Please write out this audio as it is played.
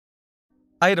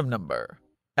Item Number: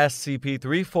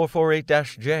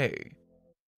 SCP-3448-J.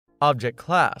 Object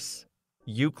Class: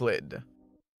 Euclid.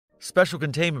 Special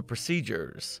Containment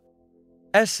Procedures: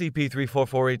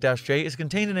 SCP-3448-J is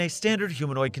contained in a standard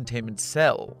humanoid containment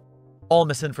cell. All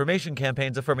misinformation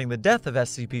campaigns affirming the death of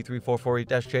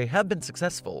SCP-3448-J have been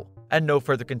successful, and no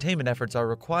further containment efforts are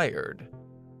required.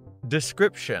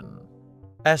 Description: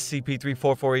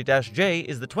 SCP-3448-J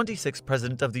is the 26th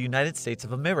President of the United States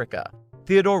of America,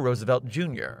 Theodore Roosevelt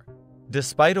Jr.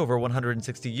 Despite over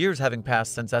 160 years having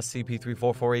passed since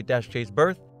SCP-3448-J's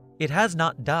birth, it has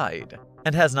not died,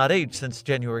 and has not aged since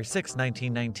January 6,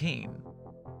 1919.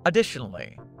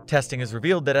 Additionally, testing has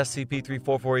revealed that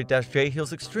SCP-3448-J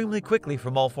heals extremely quickly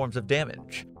from all forms of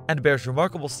damage, and bears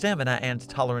remarkable stamina and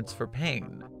tolerance for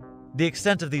pain. The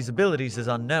extent of these abilities is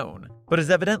unknown, but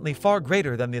is evidently far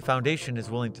greater than the Foundation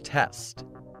is willing to test.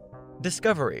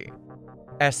 Discovery: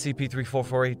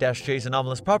 SCP-3448-J's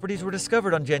anomalous properties were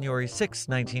discovered on January 6,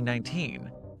 1919,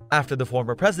 after the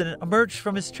former president emerged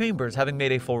from his chambers having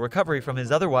made a full recovery from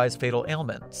his otherwise fatal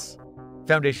ailments.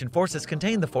 Foundation forces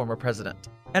contained the former president,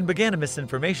 and began a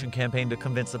misinformation campaign to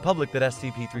convince the public that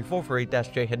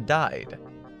SCP-3448-J had died.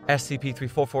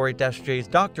 SCP-3448-J's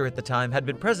doctor at the time had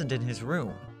been present in his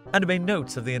room, and made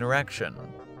notes of the interaction.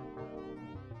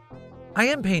 I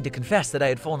am pained to confess that I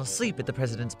had fallen asleep at the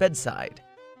president's bedside,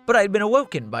 but I had been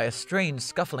awoken by a strange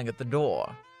scuffling at the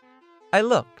door. I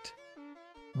looked.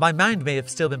 My mind may have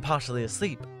still been partially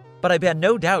asleep, but I bear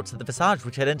no doubts that the visage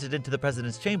which had entered into the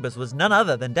president's chambers was none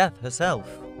other than Death herself.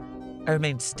 I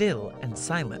remained still and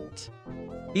silent.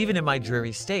 Even in my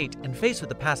dreary state, and faced with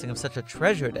the passing of such a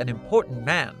treasured and important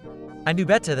man, I knew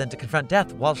better than to confront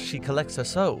Death whilst she collects her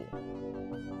soul.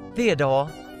 "Theodore,"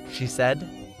 she said,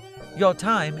 "your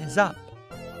time is up."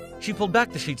 She pulled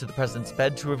back the sheets of the president's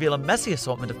bed to reveal a messy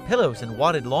assortment of pillows and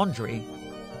wadded laundry.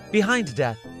 Behind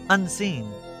Death,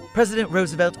 unseen, President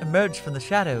Roosevelt emerged from the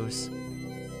shadows.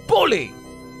 "Bully!"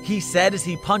 he said as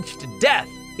he punched Death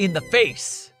in the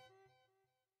face.